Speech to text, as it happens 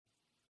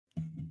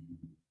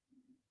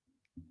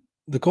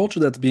The culture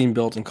that's being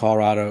built in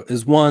Colorado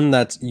is one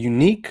that's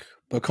unique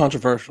but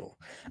controversial.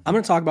 I'm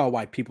going to talk about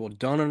why people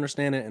don't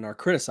understand it and are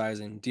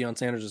criticizing Deion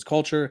Sanders'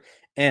 culture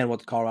and what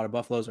the Colorado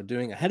Buffaloes are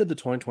doing ahead of the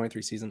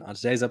 2023 season on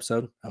today's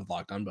episode of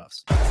Locked On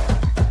Buffs.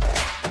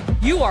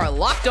 You are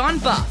Locked On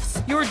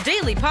Buffs, your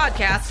daily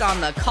podcast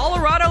on the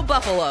Colorado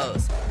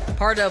Buffaloes.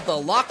 Part of the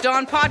Locked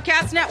On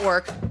Podcast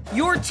Network,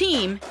 your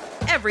team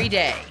every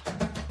day.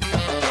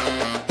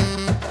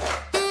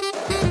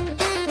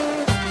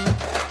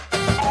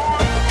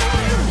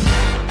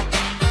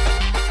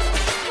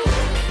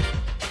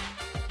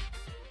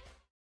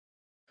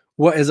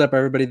 What is up,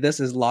 everybody? This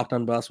is Locked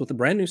On Buffs with a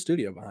brand new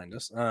studio behind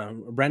us. Not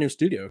behind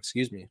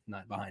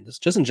us,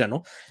 just in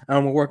general.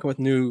 We're working with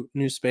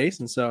new space,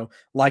 and so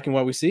liking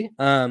what we see.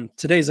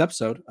 Today's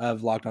episode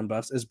of Locked On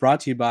Buffs is brought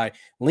to you by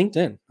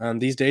LinkedIn.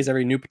 These days,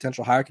 every new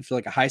potential hire can feel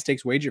like a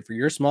high-stakes wager for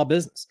your small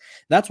business.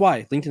 That's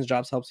why LinkedIn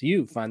Jobs helps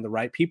you find the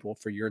right people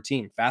for your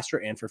team faster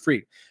and for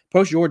free.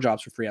 Post your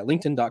jobs for free at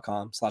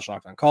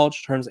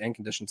linkedin.com/lockedoncollege. Terms and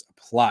conditions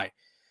apply.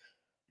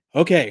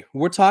 Okay,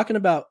 we're talking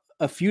about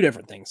a few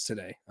different things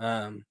today.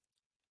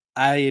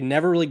 I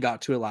never really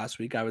got to it last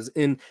week. I was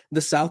in the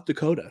South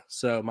Dakota,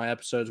 so my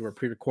episodes were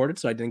pre-recorded,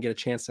 so I didn't get a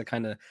chance to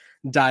kind of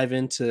dive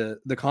into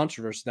the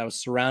controversy that was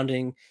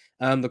surrounding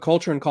the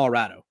culture in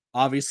Colorado.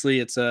 Obviously,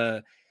 it's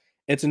a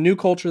new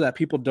culture that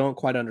people don't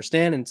quite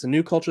understand, and it's a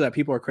new culture that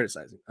people are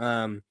criticizing.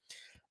 I'm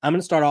going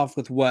to start off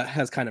with what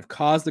has kind of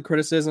caused the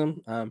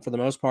criticism for the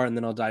most part, and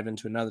then I'll dive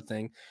into another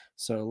thing.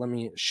 So let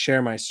me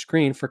share my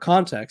screen for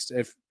context,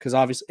 because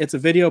obviously it's a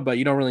video, but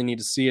you don't really need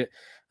to see it.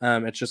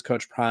 It's just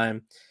Coach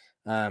Prime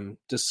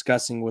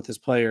discussing with his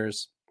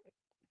players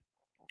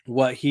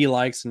what he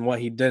likes and what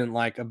he didn't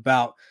like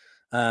about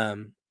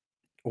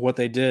what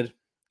they did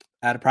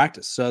at a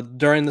practice. So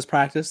during this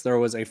practice, there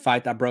was a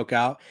fight that broke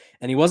out,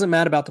 and he wasn't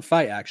mad about the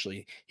fight,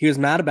 actually. He was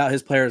mad about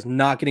his players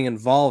not getting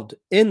involved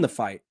in the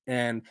fight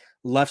and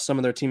left some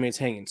of their teammates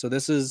hanging. So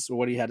this is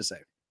what he had to say.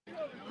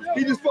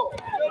 He just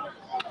fought.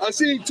 I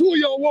seen two of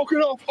y'all walking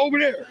off over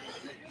there,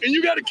 and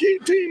you got to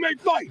keep teammate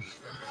fighting.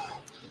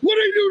 What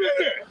they do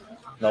there?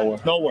 Nowhere.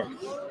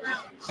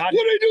 What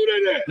they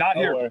do there? Not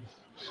here.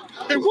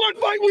 In one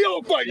fight, we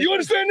all fight. You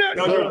understand that?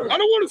 No, sir. I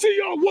don't want to see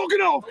y'all walking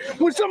off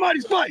when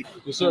somebody's fight.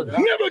 Yes, sir.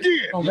 Never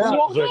again. Oh, Just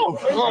walk sir.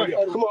 off. All right.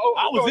 Come on.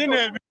 I was in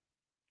there.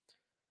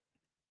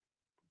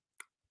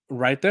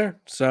 Right there.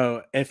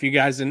 So if you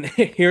guys didn't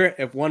hear it,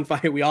 if one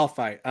fight, we all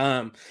fight.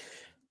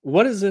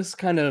 What does this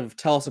kind of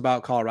tell us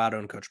about Colorado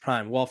and Coach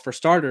Prime? Well, for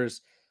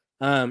starters,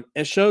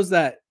 it shows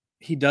that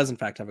he does in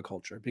fact have a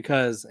culture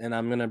because, and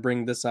I'm going to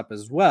bring this up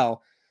as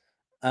well,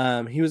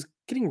 he was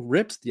getting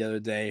ripped the other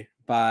day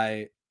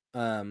by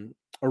a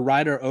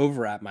writer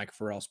over at Mike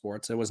Farrell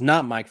Sports. It was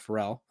not Mike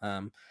Farrell.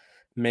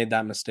 Made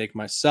that mistake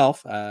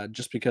myself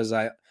just because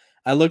I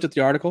looked at the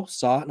article,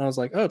 saw it, and I was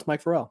like, oh, it's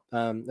Mike Farrell.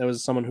 It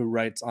was someone who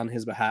writes on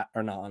his behalf,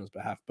 or not on his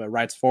behalf, but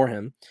writes for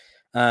him.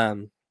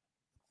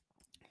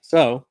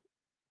 So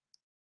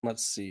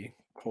let's see.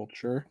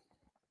 Culture.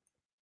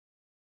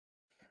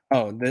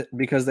 Oh,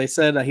 because they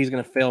said that he's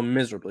going to fail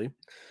miserably.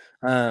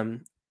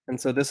 And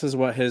so this is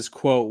what his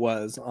quote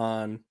was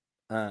on,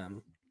 I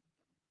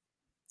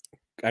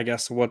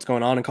guess, what's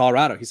going on in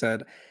Colorado. He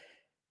said,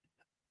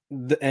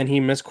 and he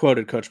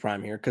misquoted Coach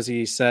Prime here because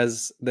he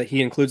says that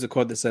he includes a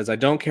quote that says, I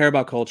don't care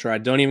about culture. I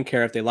don't even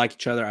care if they like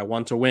each other. I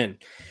want to win.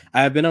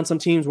 I have been on some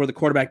teams where the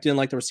quarterback didn't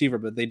like the receiver,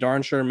 but they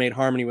darn sure made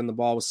harmony when the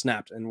ball was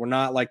snapped. And we're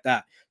not like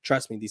that.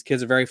 Trust me, these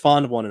kids are very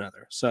fond of one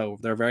another. So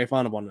they're very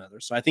fond of one another.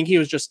 So I think he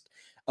was just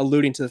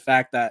alluding to the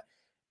fact that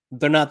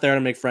they're not there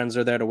to make friends.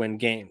 They're there to win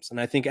games. And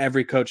I think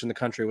every coach in the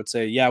country would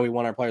say, yeah, we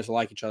want our players to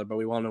like each other, but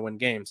we want to win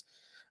games.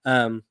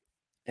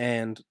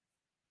 And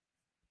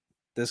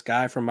this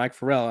guy from Mike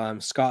Farrell,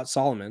 Scott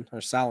Solomon, I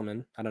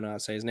don't know how to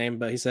say his name,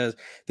 but he says,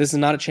 this is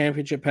not a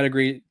championship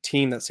pedigree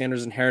team that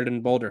Sanders inherited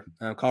in Boulder.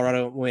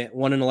 Colorado went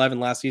 1-11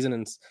 last season,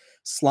 and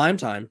slime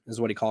time is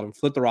what he called him,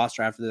 flipped the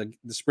roster after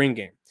the spring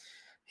game.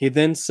 He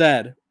then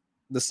said,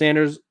 the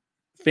Sanders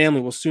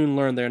family will soon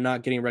learn they're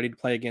not getting ready to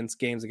play games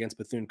against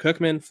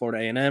Bethune-Cookman,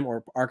 Florida A&M,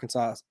 or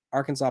Arkansas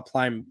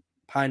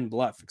Pine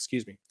Bluff,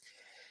 And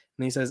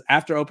he says,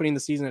 after opening the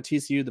season at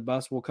TCU, the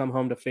Buffs will come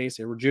home to face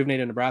a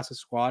rejuvenated Nebraska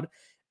squad,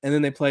 and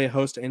then they play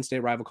host to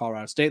in-state rival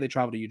Colorado State. They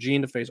travel to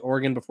Eugene to face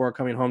Oregon before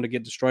coming home to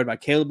get destroyed by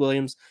Caleb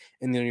Williams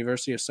in the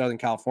University of Southern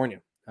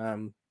California.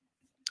 And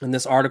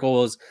this article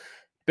was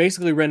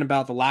basically written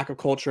about the lack of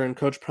culture, and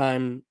Coach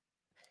Prime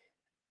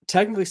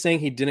technically saying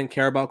he didn't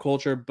care about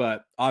culture,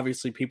 but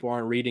obviously people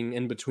aren't reading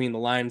in between the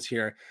lines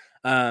here.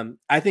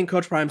 I think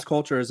Coach Prime's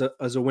culture is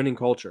a winning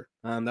culture.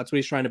 That's what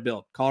he's trying to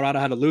build. Colorado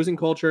had a losing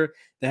culture.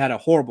 They had a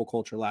horrible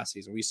culture last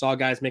season. We saw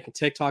guys making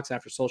TikToks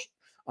after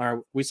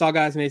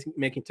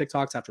making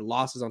TikToks after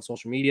losses on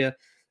social media.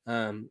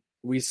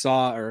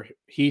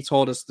 He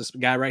told us, this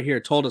guy right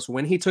here told us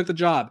when he took the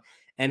job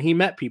and he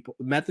met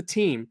the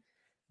team,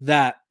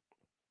 that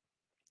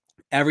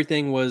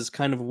everything was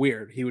kind of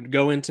weird. He would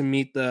go in to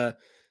meet the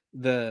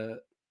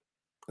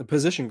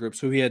position groups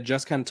who he had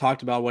just kind of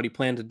talked about what he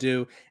planned to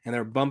do, and they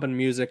were bumping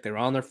music. They were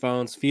on their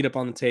phones, feet up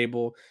on the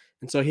table.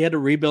 And so he had to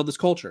rebuild this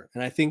culture.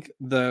 And I think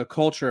the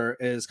culture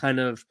is kind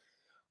of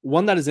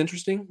one that is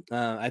interesting.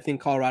 I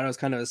think Colorado has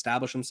kind of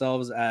established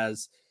themselves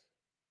as,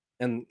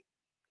 and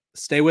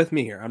stay with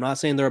me here, I'm not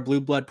saying they're a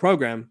blue blood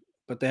program,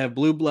 but they have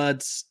blue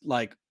bloods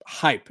like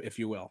hype, if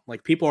you will.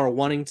 Like people are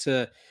wanting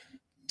to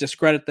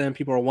discredit them.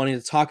 People are wanting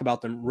to talk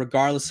about them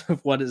regardless of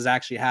what is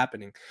actually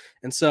happening.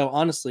 And so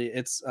honestly,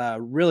 it's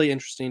really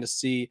interesting to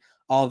see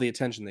all the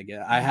attention they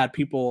get. I had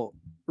people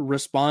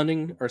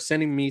responding or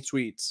sending me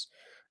tweets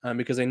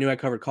because they knew I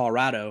covered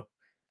Colorado.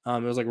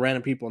 It was like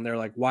random people, and they're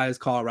like, why does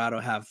Colorado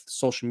have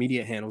social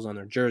media handles on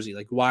their jersey?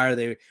 Like, why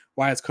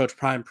is Coach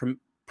Prime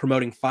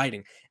promoting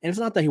fighting? And it's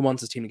not that he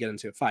wants his team to get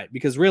into a fight,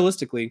 because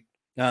realistically,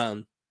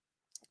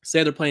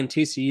 say they're playing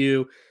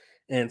TCU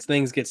and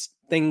things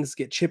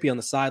get chippy on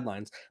the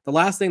sidelines. The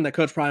last thing that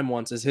Coach Prime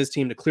wants is his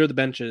team to clear the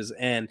benches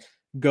and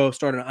go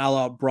start an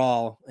all-out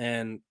brawl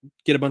and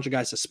get a bunch of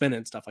guys suspended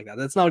and stuff like that.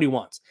 That's not what he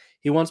wants.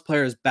 He wants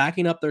players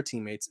backing up their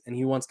teammates, and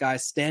he wants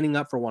guys standing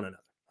up for one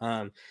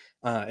another.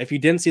 If you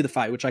didn't see the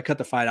fight, which I cut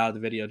the fight out of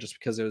the video just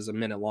because it was a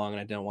minute long and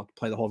I didn't want to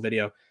play the whole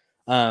video,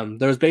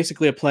 there was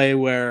basically a play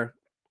where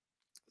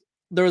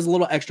there was a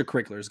little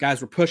extracurriculars.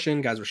 Guys were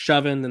pushing, guys were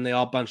shoving, and they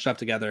all bunched up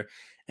together,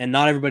 and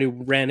not everybody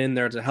ran in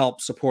there to help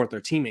support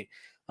their teammate.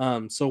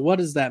 So what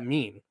does that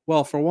mean?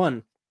 Well, for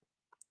one,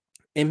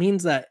 it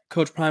means that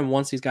Coach Prime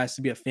wants these guys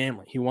to be a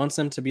family. He wants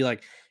them to be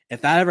like,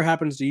 if that ever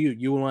happens to you,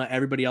 you want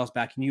everybody else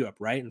backing you up,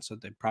 right? And so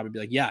they'd probably be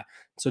like, yeah,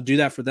 so do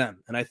that for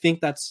them. And I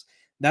think that's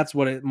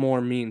what it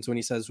more means when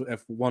he says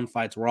if one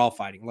fights, we're all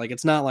fighting. Like,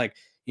 it's not like,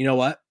 you know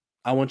what?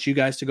 I want you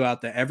guys to go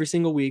out there every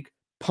single week,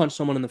 punch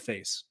someone in the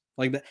face.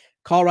 Like that.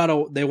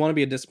 Colorado, they want to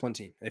be a disciplined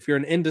team. If you're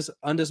an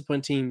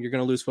undisciplined team, you're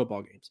going to lose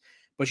football games.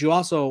 But you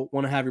also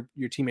want to have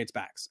your teammates'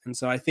 backs. And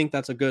so I think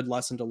that's a good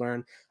lesson to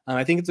learn.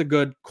 I think it's a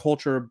good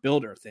culture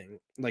builder thing,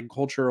 like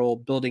cultural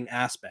building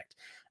aspect.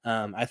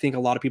 I think a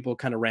lot of people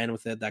kind of ran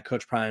with it that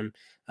Coach Prime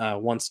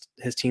wants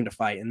his team to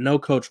fight, and no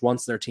coach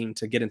wants their team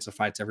to get into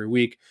fights every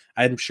week.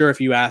 I'm sure if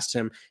you asked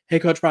him, hey,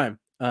 Coach Prime,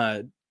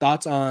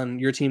 thoughts on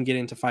your team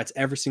getting into fights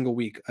every single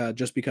week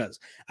just because,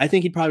 I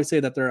think he'd probably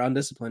say that they're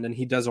undisciplined and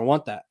he doesn't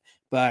want that.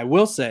 But I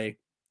will say,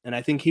 and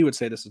I think he would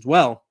say this as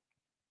well,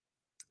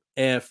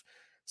 if,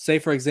 say,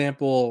 for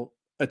example,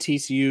 a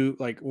TCU,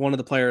 like one of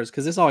the players,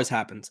 because this always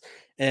happens,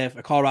 if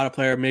a Colorado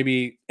player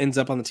maybe ends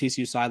up on the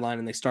TCU sideline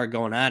and they start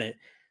going at it,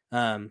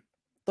 the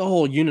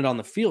whole unit on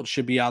the field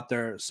should be out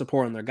there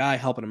supporting their guy,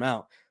 helping him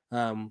out.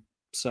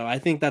 So I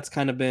think that's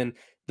kind of been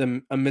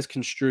a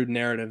misconstrued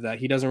narrative that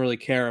he doesn't really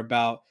care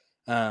about.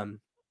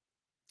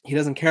 He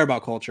doesn't care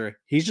about culture.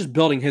 He's just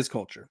building his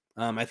culture.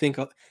 I think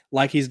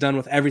like he's done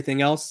with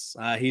everything else,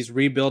 he's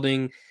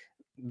rebuilding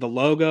the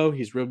logo,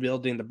 he's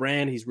rebuilding the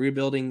brand, he's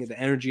rebuilding the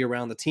energy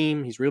around the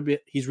team, he's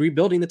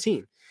rebuilding the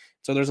team.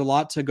 So there's a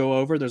lot to go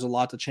over, there's a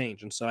lot to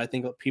change. And so I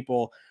think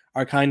people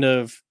are kind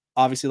of,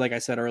 obviously, like I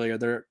said earlier,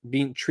 they're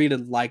being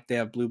treated like they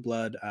have blue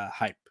blood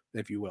hype,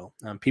 if you will.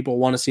 People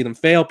want to see them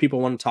fail, people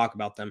want to talk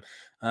about them,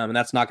 and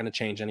that's not going to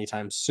change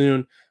anytime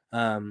soon.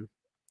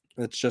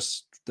 It's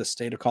just the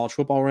state of college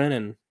football we're in,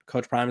 and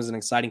Coach Prime is an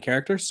exciting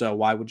character, so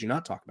why would you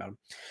not talk about him?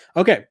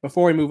 Okay,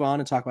 before we move on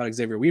and talk about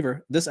Xavier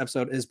Weaver, this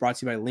episode is brought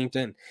to you by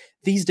LinkedIn.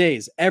 These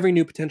days, every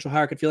new potential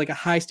hire could feel like a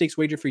high-stakes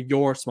wager for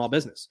your small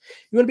business.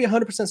 You want to be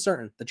 100%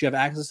 certain that you have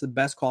access to the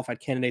best qualified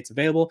candidates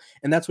available,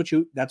 and that's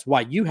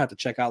why you have to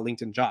check out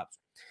LinkedIn Jobs.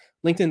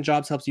 LinkedIn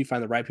Jobs helps you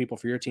find the right people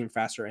for your team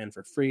faster and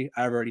for free.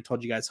 I've already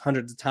told you guys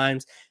hundreds of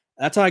times.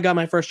 That's how I got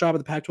my first job at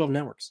the Pac-12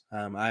 networks.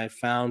 I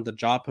found the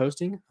job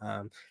posting,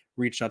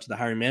 reached out to the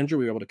hiring manager.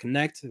 We were able to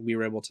connect. We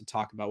were able to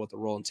talk about what the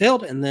role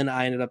entailed, and then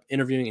I ended up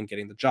interviewing and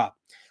getting the job.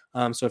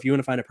 So if you want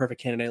to find a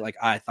perfect candidate like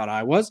I thought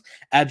I was,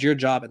 add your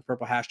job and the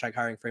purple hashtag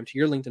hiring frame to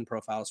your LinkedIn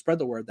profile. Spread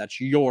the word that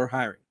you're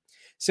hiring.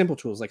 Simple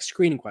tools like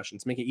screening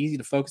questions make it easy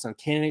to focus on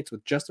candidates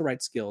with just the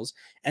right skills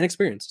and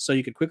experience so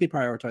you could quickly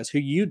prioritize who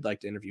you'd like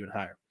to interview and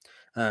hire.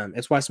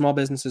 It's why small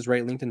businesses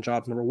rate LinkedIn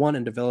Jobs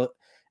 #1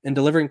 in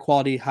delivering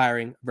quality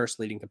hiring versus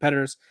leading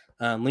competitors.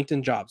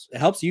 LinkedIn Jobs. It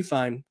helps you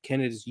find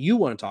candidates you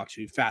want to talk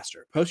to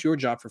faster. Post your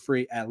job for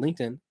free at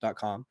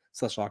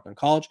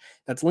linkedin.com/lockedoncollege.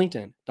 That's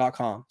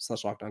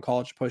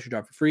linkedin.com/lockedoncollege. Post your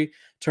job for free.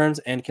 Terms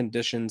and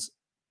conditions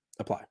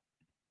apply.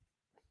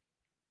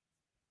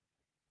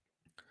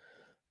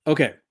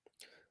 Okay.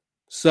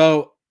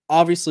 So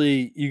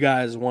obviously you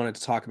guys wanted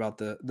to talk about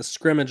the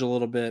scrimmage a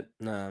little bit.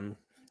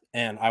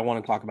 And I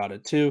want to talk about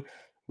it too.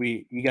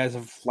 You guys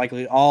have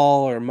likely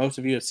all or most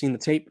of you have seen the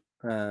tape.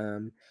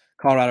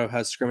 Colorado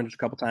has scrimmaged a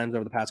couple times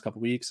over the past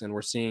couple weeks, and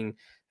we're seeing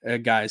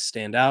guys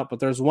stand out. But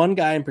there's one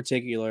guy in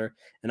particular,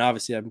 and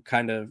obviously I've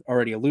kind of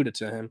already alluded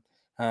to him,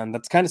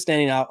 that's kind of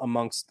standing out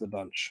amongst the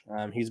bunch.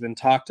 He's been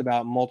talked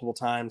about multiple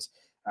times.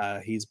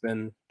 He's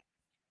a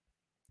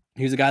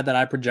guy that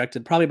I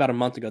projected probably about a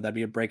month ago that'd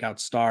be a breakout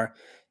star.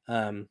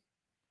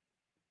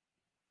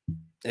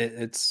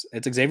 It's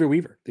Xavier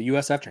Weaver, the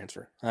USF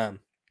transfer.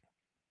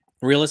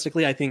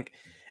 Realistically, I think,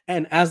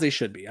 and as they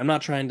should be, I'm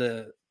not trying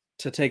to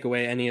take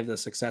away any of the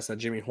success that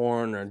Jimmy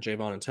Horn or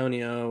Javon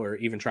Antonio or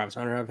even Travis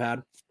Hunter have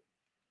had.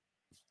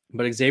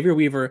 But Xavier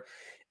Weaver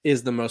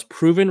is the most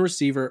proven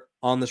receiver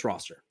on this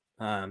roster.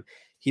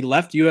 He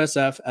left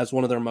USF as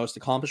one of their most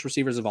accomplished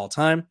receivers of all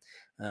time.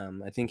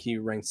 I think he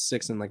ranked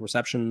 6th in like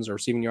receptions or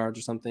receiving yards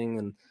or something.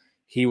 And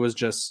he was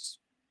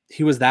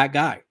that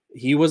guy.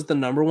 He was the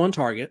number one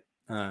target.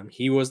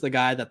 He was the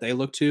guy that they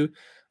looked to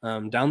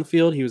down the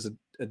field. He was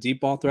a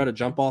deep ball threat, a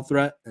jump ball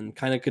threat, and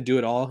kind of could do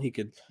it all. He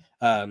could,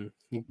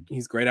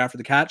 he's great after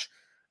the catch.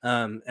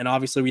 And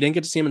obviously we didn't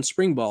get to see him in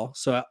spring ball.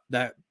 So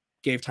that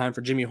gave time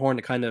for Jimmy Horn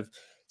to kind of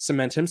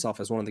cement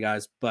himself as one of the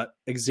guys. But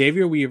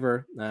Xavier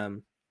Weaver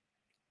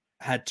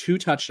had 2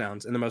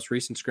 touchdowns in the most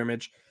recent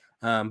scrimmage,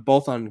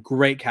 both on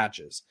great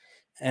catches.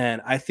 And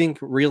I think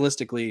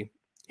realistically,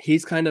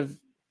 he's kind of,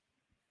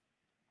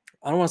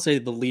 I don't want to say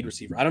the lead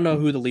receiver. I don't know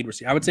who the lead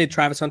receiver. I would say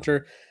Travis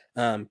Hunter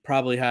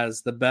probably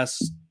has the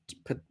best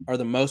or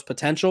the most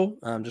potential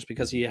just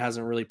because he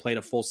hasn't really played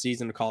a full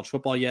season of college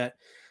football yet.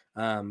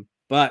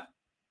 But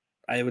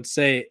I would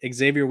say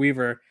Xavier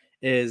Weaver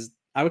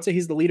I would say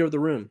he's the leader of the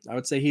room. I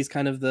would say he's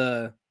kind of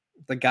the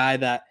guy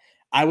that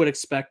I would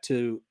expect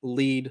to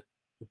lead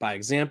by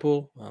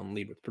example,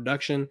 lead with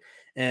production.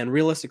 And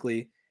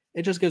realistically,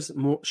 it just gives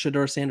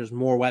Shedeur Sanders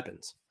more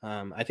weapons.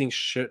 I think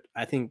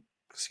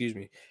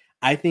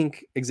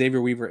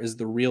Xavier Weaver is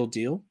the real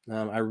deal.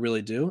 I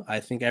really do. I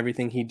think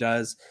everything he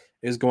does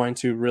is going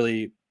to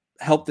really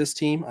help this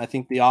team. I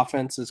think the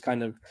offense is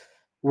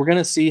we're going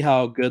to see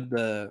how good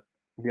the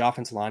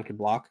offensive line can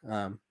block.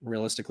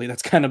 Realistically,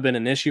 that's kind of been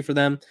an issue for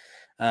them.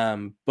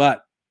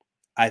 But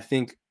I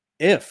think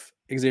if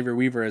Xavier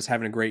Weaver is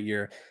having a great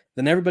year,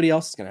 then everybody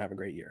else is going to have a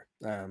great year.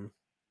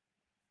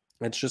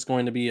 It's just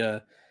going to be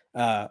a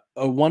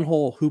one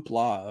whole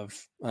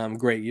hoopla of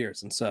great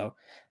years. And so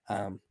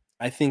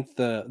I think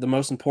the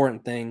most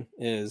important thing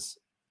is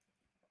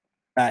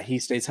that he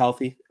stays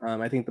healthy.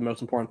 I think the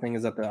most important thing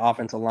is that the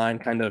offensive line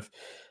kind of,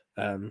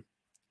 I don't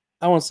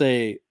want to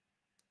say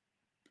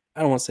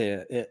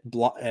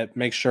it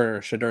makes sure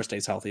Shedeur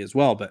stays healthy as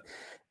well, but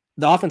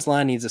the offensive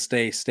line needs to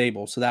stay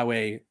stable so that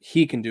way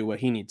he can do what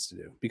he needs to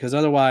do, because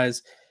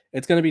otherwise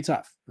it's going to be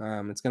tough.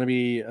 It's going to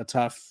be a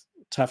tough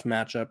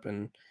matchup,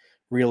 and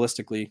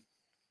realistically,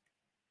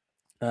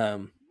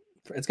 it's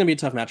going to be a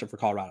tough matchup for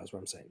Colorado is what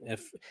I'm saying.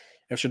 If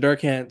Shedeur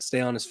can't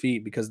stay on his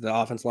feet because the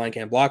offensive line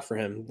can't block for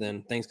him,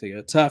 then things could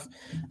get tough.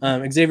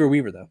 Xavier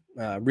Weaver,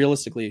 though,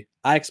 realistically,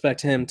 I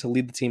expect him to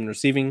lead the team in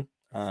receiving.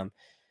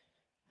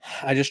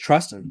 I just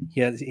trust him.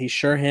 He's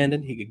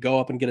sure-handed. He could go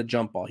up and get a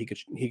jump ball. He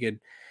could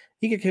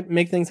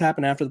make things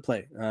happen after the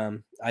play.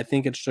 I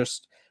think it's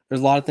just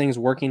there's a lot of things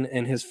working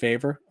in his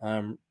favor,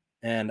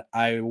 and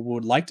I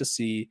would like to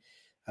see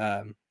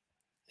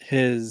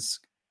his,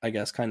 I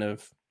guess, kind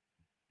of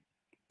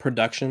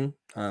production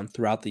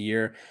throughout the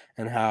year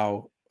and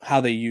how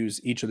they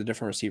use each of the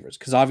different receivers,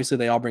 because obviously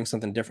they all bring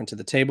something different to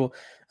the table.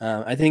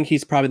 I think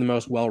he's probably the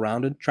most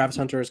well-rounded. Travis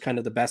Hunter is kind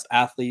of the best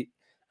athlete,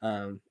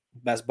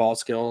 best ball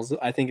skills.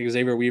 I think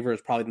Xavier Weaver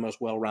is probably the most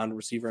well-rounded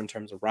receiver in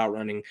terms of route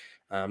running,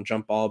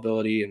 jump ball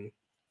ability, and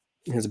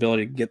his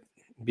ability to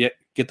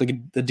get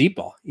the deep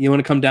ball. You want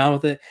to come down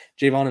with it.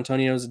 Javon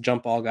Antonio is a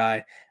jump ball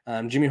guy.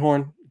 Jimmy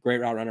Horn, great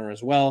route runner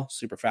as well,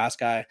 super fast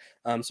guy.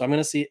 So I'm going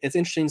to see. It's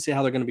interesting to see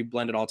how they're going to be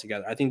blended all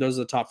together. I think those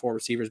are the top 4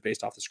 receivers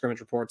based off the scrimmage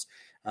reports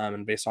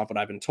and based off what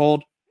I've been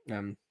told.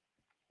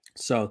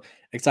 So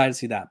excited to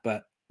see that.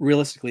 But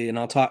realistically, and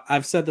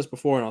I've said this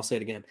before and I'll say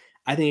it again,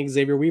 I think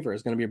Xavier Weaver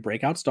is going to be a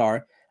breakout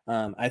star.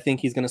 I think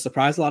he's going to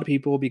surprise a lot of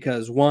people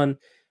because, one,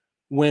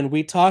 when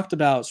we talked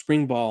about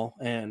spring ball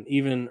and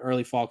even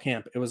early fall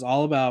camp, it was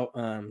all about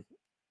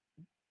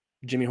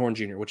Jimmy Horn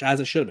Jr., which as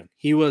it should have been.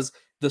 He was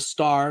the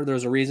star.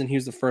 There's a reason he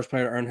was the first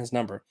player to earn his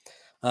number.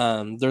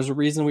 There's a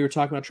reason we were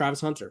talking about Travis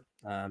Hunter.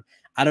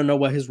 I don't know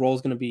what his role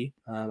is going to be.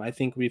 I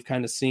think we've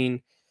kind of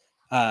seen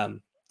I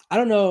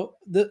don't know.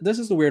 This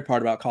is the weird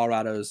part about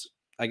Colorado's,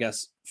 I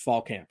guess,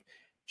 fall camp.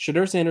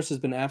 Shedeur Sanders has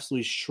been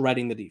absolutely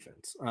shredding the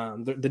defense.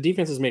 The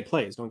defense has made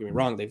plays. Don't get me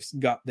wrong.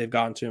 They've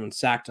gotten to him and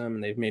sacked him,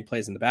 and they've made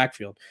plays in the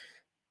backfield.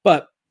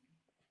 But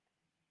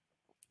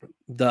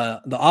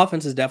the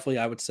offense is definitely,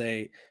 I would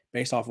say,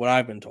 based off what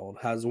I've been told,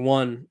 has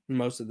been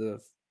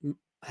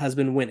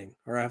winning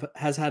or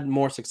has had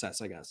more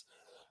success, I guess.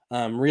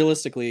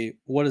 Realistically,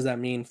 what does that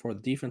mean for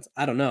the defense?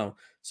 I don't know.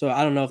 So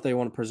I don't know if they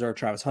want to preserve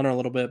Travis Hunter a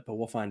little bit, but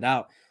we'll find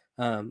out.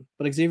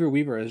 But Xavier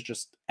Weaver is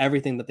just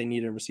everything that they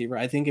need in a receiver.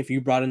 I think if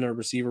you brought in a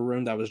receiver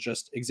room that was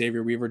just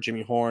Xavier Weaver,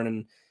 Jimmy Horn,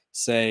 and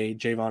say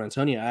Javon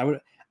Antonio,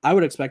 I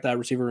would expect that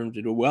receiver room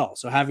to do well.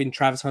 So having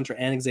Travis Hunter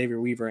and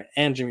Xavier Weaver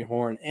and Jimmy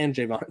Horn and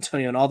Javon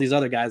Antonio and all these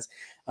other guys,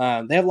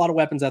 they have a lot of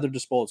weapons at their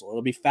disposal.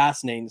 It'll be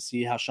fascinating to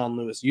see how Sean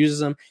Lewis uses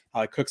them,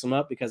 how he cooks them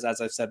up, because as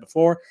I've said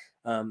before,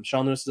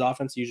 Sean Lewis's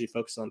offense usually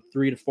focuses on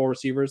 3 to 4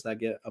 receivers that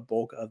get a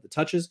bulk of the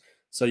touches.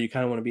 So you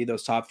kind of want to be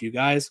those top few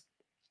guys.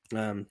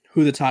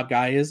 Who the top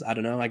guy is, I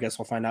don't know. I guess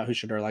we'll find out who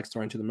Shedeur likes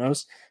throwing to the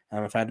most.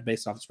 If I had to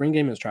base off the spring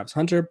game, it was Travis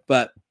Hunter,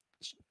 but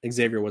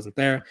Xavier wasn't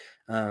there.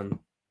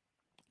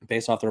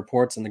 Based off the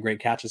reports and the great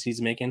catches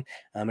he's making,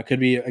 it could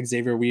be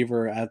Xavier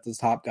Weaver at the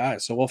top guy.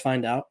 So we'll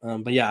find out.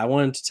 But yeah, I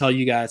wanted to tell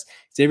you guys,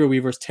 Xavier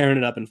Weaver's tearing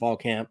it up in fall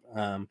camp.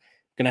 Going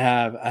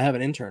I have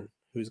an intern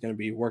who's going to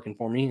be working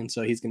for me, and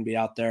so he's going to be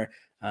out there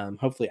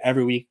hopefully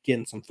every week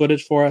getting some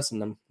footage for us,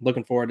 and I'm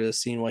looking forward to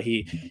seeing what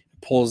he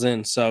pulls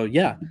in. So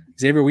yeah,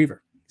 Xavier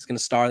Weaver, he's going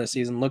to star this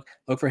season. Look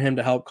for him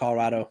to help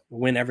Colorado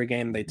win every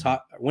game they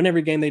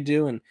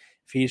do, and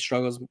if he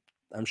struggles,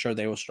 I'm sure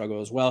they will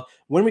struggle as well.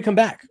 When we come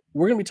back,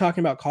 we're going to be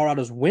talking about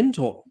Colorado's win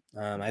total.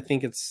 I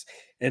think it's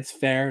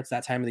fair. It's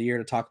that time of the year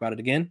to talk about it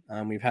again.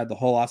 We've had the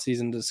whole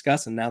offseason to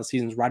discuss, and now the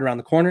season's right around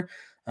the corner.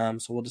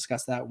 So we'll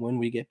discuss that when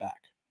we get back.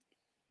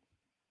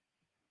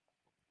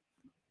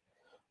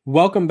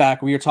 Welcome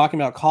back. We are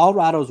talking about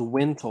Colorado's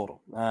win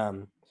total.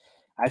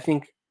 I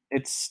think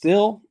it's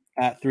still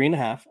at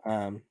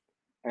 3.5.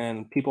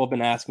 And people have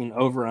been asking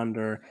over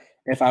under.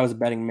 If I was a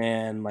betting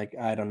man, like,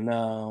 I don't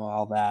know,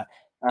 all that.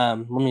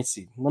 Let me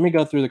see. Let me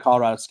go through the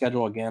Colorado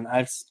schedule again.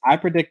 I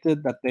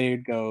predicted that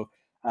they'd go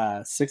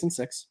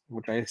 6-6,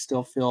 which I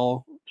still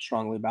feel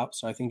strongly about.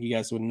 So I think you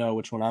guys would know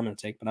which one I'm going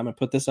to take. But I'm going to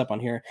put this up on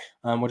here,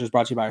 which is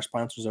brought to you by our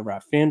sponsors over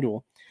at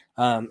FanDuel.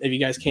 If you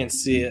guys can't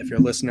see it, if you're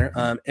a listener,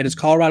 it is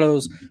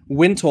Colorado's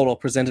win total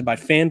presented by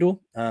FanDuel.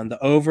 The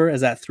over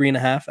is at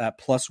 3.5 at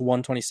plus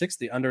 126.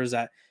 The under is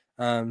at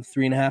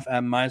 3.5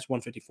 at minus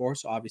 154.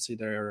 So obviously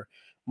they're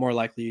more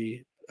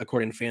likely,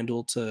 according to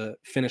FanDuel, to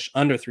finish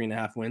under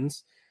 3.5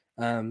 wins.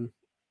 I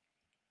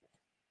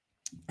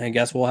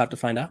guess we'll have to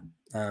find out.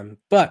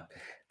 But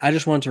I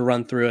just wanted to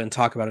run through it and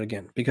talk about it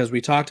again because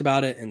we talked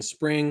about it in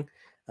spring,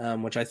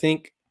 which I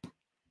think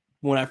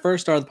when I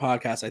first started the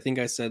podcast, I think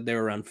I said they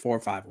were around 4 or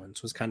 5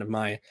 wins was kind of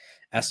my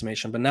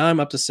estimation. But now I'm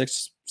up to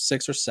 6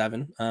 or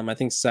 7. I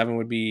think 7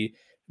 would be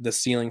the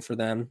ceiling for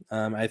them.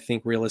 I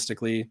think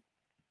realistically,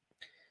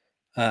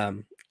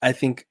 I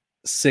think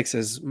 6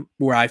 is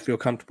where I feel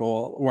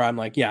comfortable, where I'm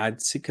like, yeah,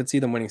 could see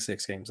them winning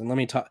 6 games. And let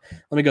me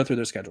go through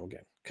their schedule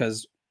again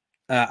because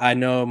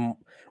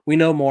we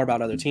know more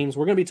about other teams.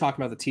 We're going to be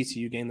talking about the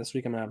TCU game this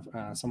week. I'm going to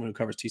have someone who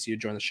covers TCU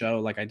join the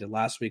show, like I did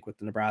last week with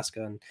the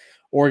Nebraska and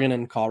Oregon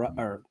and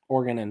Colorado, or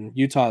Oregon and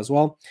Utah as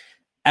well.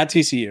 At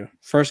TCU,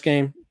 first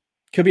game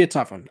could be a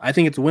tough one. I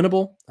think it's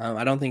winnable.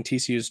 I don't think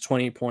TCU's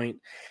 20 point.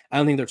 I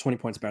don't think they're 20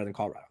 points better than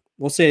Colorado.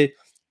 We'll say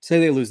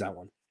they lose that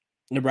one.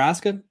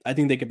 Nebraska, I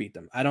think they could beat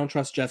them. I don't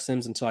trust Jeff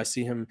Sims until I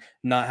see him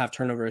not have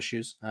turnover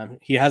issues.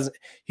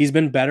 He's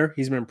been better.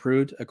 He's been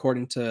improved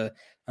according to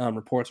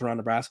reports around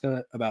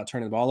Nebraska about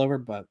turning the ball over.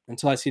 But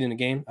until I see it in a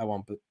game, I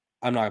won't.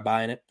 I'm not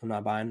buying it. I'm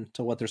not buying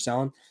to what they're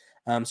selling.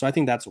 So I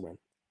think that's a win.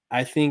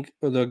 I think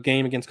the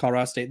game against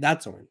Colorado State,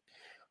 that's a win.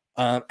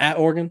 At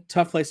Oregon,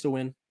 tough place to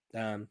win.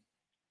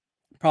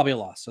 Probably a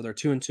loss. So they're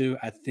 2-2.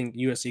 I think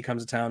USC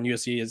comes to town.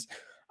 USC is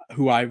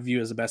who I view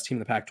as the best team in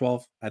the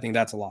Pac-12. I think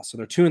that's a loss. So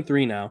they're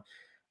 2-3 now.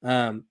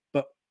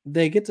 But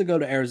they get to go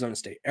to Arizona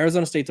State.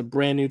 Arizona State's a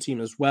brand new team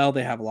as well.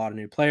 They have a lot of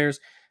new players.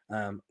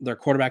 Their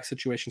quarterback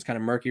situation is kind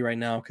of murky right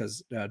now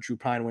because Drew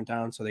Pine went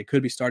down, so they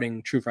could be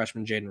starting true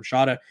freshman Jaden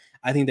Rashada.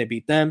 I think they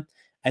beat them.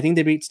 I think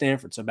they beat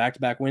Stanford. So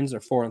back-to-back wins are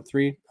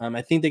 4-3.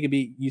 I think they could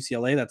beat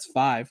UCLA. That's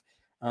 5.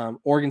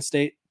 Oregon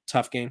State,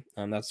 tough game.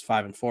 That's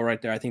 5-4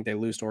 right there. I think they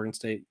lose to Oregon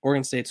State.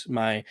 Oregon State's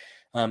my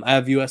I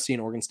have USC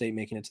and Oregon State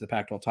making it to the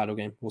Pac-12 title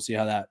game. We'll see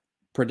how that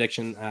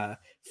prediction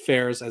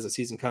fares as the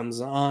season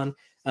comes on.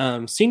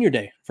 Senior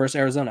day versus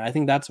Arizona. I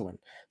think that's a win.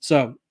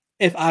 So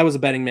if I was a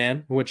betting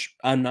man, which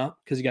I'm not,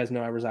 because you guys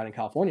know I reside in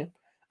California,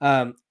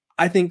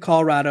 I think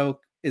Colorado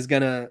is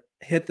going to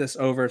hit this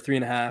over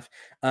 3.5.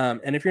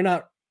 And if you're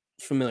not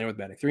familiar with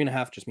betting,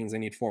 3.5 just means they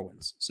need 4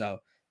 wins. So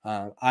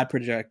I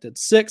projected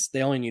 6.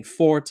 They only need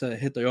 4 to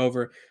hit the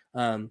over.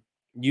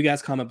 You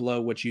guys comment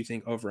below what you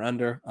think over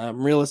under.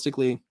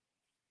 Realistically,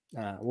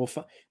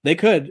 they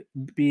could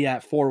be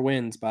at 4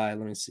 wins by,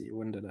 let me see,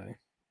 when did I?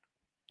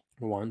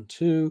 1,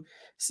 2.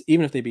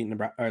 Even if they beat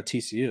Nebraska or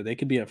TCU, they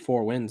could be at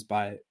 4 wins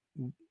by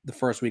the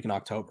first week in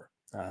October.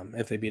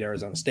 If they beat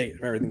Arizona State,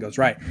 if everything goes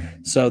right.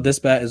 So this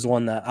bet is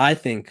one that I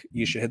think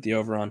you should hit the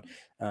over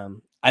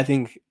on. I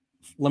think,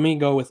 let me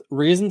go with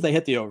reasons they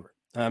hit the over.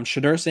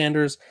 Shadur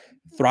Sanders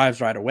thrives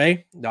right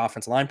away. The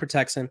offensive line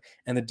protects him,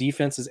 and the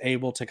defense is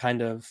able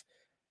to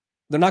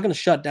they're not going to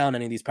shut down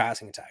any of these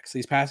passing attacks.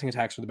 These passing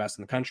attacks are the best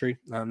in the country.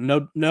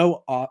 No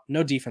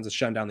defense is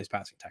shutting down these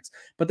passing attacks,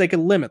 but they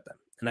can limit them.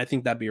 And I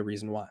think that'd be a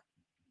reason why.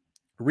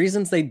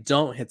 Reasons they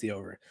don't hit the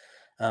over.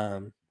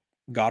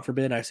 God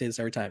forbid, I say this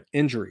every time,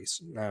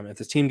 injuries. If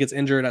this team gets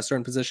injured at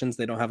certain positions,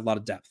 they don't have a lot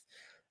of depth.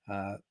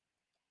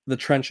 The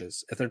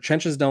trenches. If their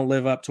trenches don't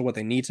live up to what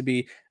they need to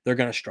be, they're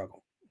going to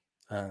struggle.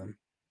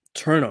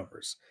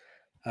 Turnovers.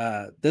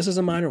 This is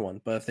a minor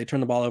one, but if they turn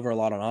the ball over a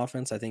lot on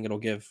offense, I think it'll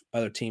give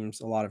other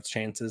teams a lot of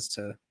chances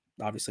to,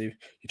 obviously,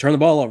 you turn the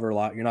ball over a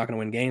lot, you're not going to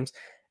win games.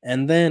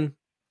 And then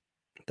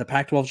the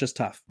Pac-12 is just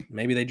tough.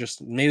 Maybe they're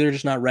just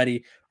not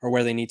ready or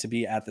where they need to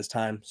be at this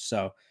time.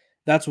 So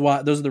that's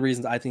why those are the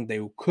reasons I think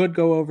they could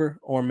go over,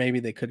 or maybe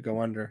they could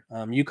go under.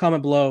 You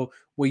comment below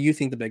what you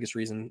think the biggest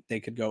reason they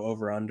could go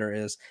over or under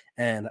is,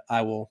 and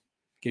I will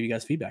give you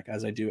guys feedback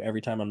as I do every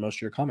time on most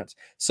of your comments.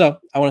 So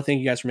I want to thank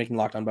you guys for making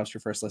Locked On Buffs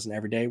your first listen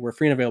every day. We're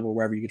free and available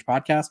wherever you get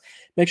your podcasts.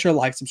 Make sure to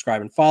like,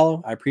 subscribe, and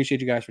follow. I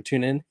appreciate you guys for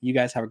tuning in. You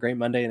guys have a great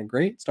Monday and a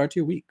great start to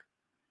your week.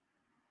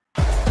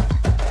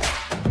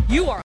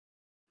 You are